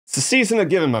It's the season of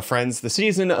giving, my friends, the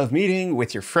season of meeting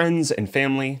with your friends and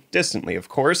family, distantly of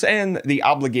course, and the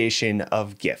obligation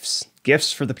of gifts.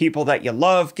 Gifts for the people that you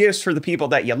love, gifts for the people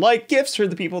that you like, gifts for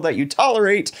the people that you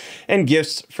tolerate, and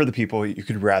gifts for the people you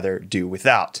could rather do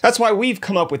without. That's why we've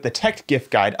come up with the tech gift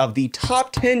guide of the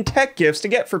top 10 tech gifts to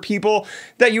get for people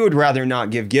that you would rather not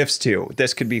give gifts to.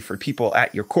 This could be for people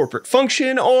at your corporate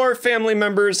function or family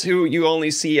members who you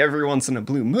only see every once in a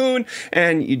blue moon,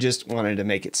 and you just wanted to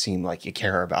make it seem like you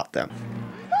care about them.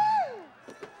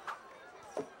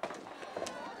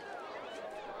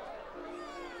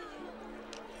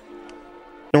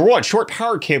 Number one, short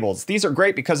power cables. These are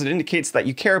great because it indicates that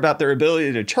you care about their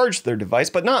ability to charge their device,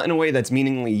 but not in a way that's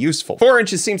meaningfully useful. 4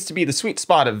 inches seems to be the sweet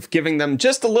spot of giving them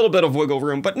just a little bit of wiggle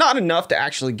room, but not enough to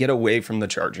actually get away from the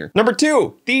charger. Number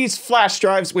two, these flash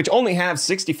drives, which only have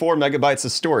 64 megabytes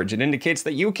of storage. It indicates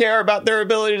that you care about their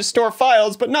ability to store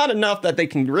files, but not enough that they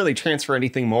can really transfer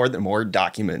anything more than Word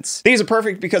documents. These are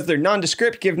perfect because they're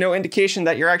nondescript, give no indication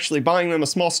that you're actually buying them a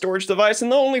small storage device,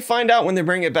 and they'll only find out when they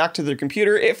bring it back to their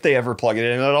computer if they ever plug it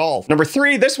in at all. Number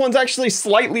three, this one's actually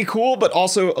slightly cool, but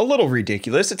also a little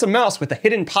ridiculous. It's a mouse with a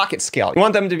hidden pocket scale. You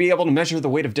want them to be able to measure the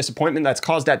weight of disappointment that's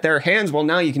caused at their hands. Well,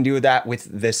 now you can do that with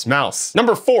this mouse.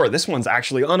 Number four, this one's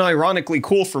actually unironically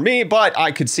cool for me, but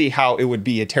I could see how it would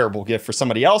be a terrible gift for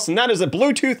somebody else, and that is a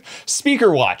Bluetooth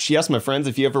speaker watch. Yes, my friends,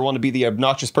 if you ever want to be the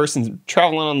obnoxious person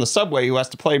traveling on the subway who has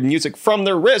to play music from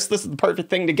their wrist, this is the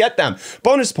perfect thing to get them.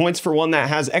 Bonus points for one that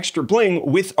has extra bling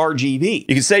with RGB.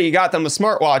 You can say you got them a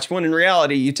smartwatch when in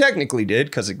reality you technically did,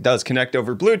 because it does connect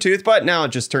over Bluetooth, but now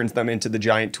it just turns them into the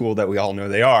giant tool that we all know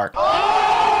they are.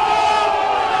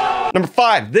 Number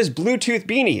five, this Bluetooth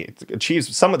beanie. It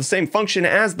achieves some of the same function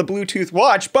as the Bluetooth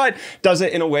watch, but does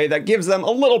it in a way that gives them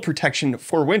a little protection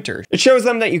for winter. It shows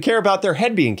them that you care about their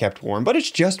head being kept warm, but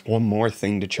it's just one more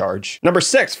thing to charge. Number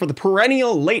six, for the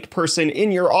perennial late person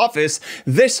in your office,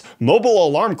 this mobile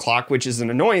alarm clock, which is an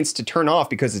annoyance to turn off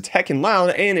because it's heckin'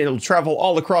 loud and it'll travel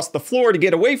all across the floor to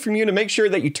get away from you to make sure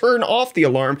that you turn off the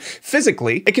alarm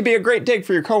physically. It could be a great dig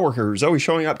for your coworker who's always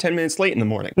showing up 10 minutes late in the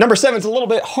morning. Number seven is a little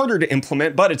bit harder to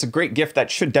implement, but it's a great gift that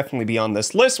should definitely be on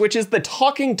this list, which is the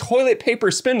talking toilet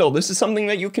paper spindle. This is something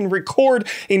that you can record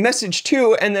a message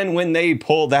to, and then when they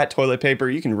pull that toilet paper,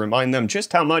 you can remind them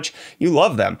just how much you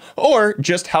love them, or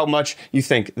just how much you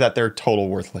think that they're a total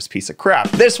worthless piece of crap.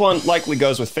 This one likely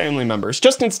goes with family members.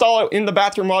 Just install it in the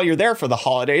bathroom while you're there for the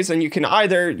holidays, and you can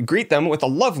either greet them with a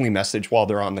lovely message while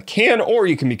they're on the can, or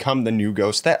you can become the new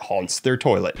ghost that haunts their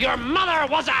toilet. Your mother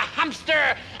was a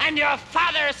hamster, and your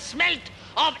father smelt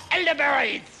of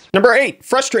elderberries. Number eight,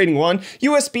 frustrating one,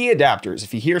 USB adapters.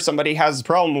 If you hear somebody has a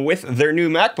problem with their new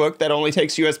MacBook that only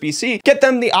takes USB-C, get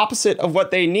them the opposite of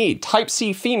what they need.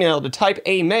 Type-C female to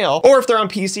Type-A male, or if they're on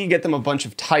PC, get them a bunch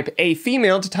of Type-A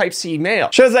female to Type-C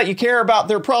male. Shows that you care about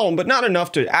their problem, but not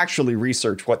enough to actually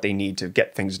research what they need to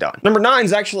get things done. Number nine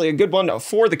is actually a good one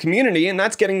for the community, and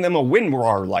that's getting them a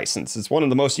WinRAR license. It's one of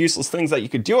the most useless things that you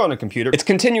could do on a computer. It's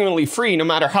continually free no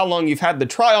matter how long you've had the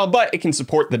trial, but it can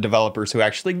support the developers who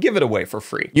actually give it away for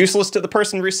free. Useless to the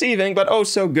person receiving, but oh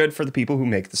so good for the people who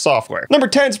make the software. Number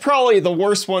 10 is probably the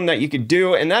worst one that you could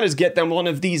do, and that is get them one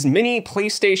of these mini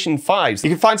PlayStation 5s.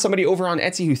 You can find somebody over on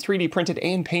Etsy who 3D printed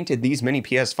and painted these mini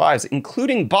PS5s,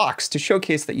 including box, to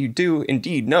showcase that you do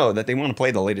indeed know that they want to play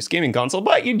the latest gaming console,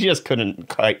 but you just couldn't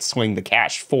quite swing the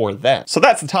cash for them. So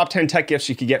that's the top 10 tech gifts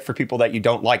you could get for people that you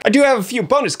don't like. I do have a few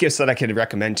bonus gifts that I could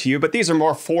recommend to you, but these are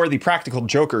more for the practical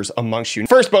jokers amongst you.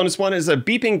 First bonus one is a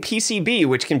beeping PCB,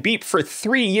 which can beep for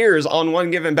 3 years on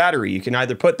one given battery. You can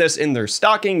either put this in their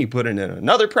stocking, you put it in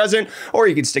another present, or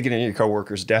you can stick it in your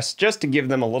coworker's desk just to give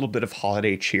them a little bit of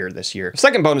holiday cheer this year.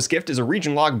 Second bonus gift is a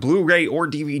region log Blu-ray or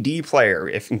DVD player.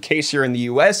 If in case you're in the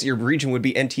US, your region would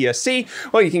be NTSC,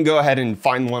 well, you can go ahead and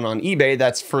find one on eBay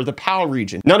that's for the PAL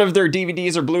region. None of their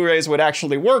DVDs or Blu-rays would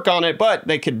actually work on it, but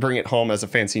they could bring it home as a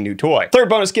fancy new toy. Third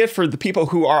bonus gift for the people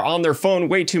who are on their phone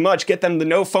way too much, get them the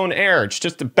No Phone Air. It's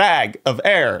just a bag of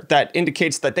air that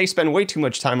indicates that they spend way too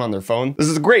much time on their phone. This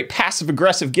is a great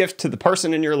passive-aggressive gift to the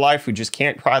person in your life who just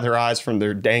can't pry their eyes from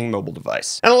their dang mobile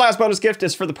device. And the last bonus gift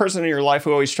is for the person in your life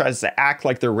who always tries to act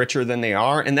like they're richer than they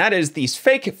are, and that is these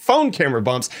fake phone camera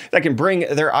bumps that can bring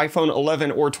their iPhone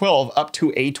 11 or 12 up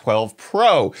to a 12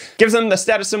 Pro. Gives them the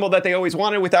status symbol that they always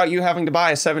wanted without you having to buy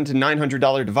a $700 to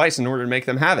 $900 device in order to make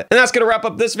them have it. And that's gonna wrap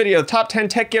up this video. Top 10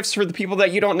 tech gifts for the people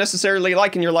that you don't necessarily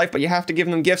like in your life, but you have to give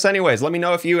them gifts anyways. Let me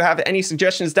know if you have any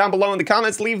suggestions down below in the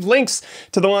comments. Leave links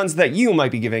to the ones that you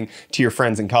might be giving to your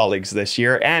friends and colleagues this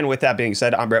year. And with that being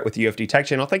said, I'm Brett with the UFD Tech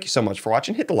Channel. Thank you so much for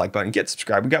watching. Hit the like button, get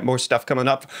subscribed. We got more stuff coming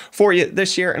up for you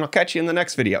this year, and I'll catch you in the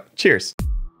next video. Cheers.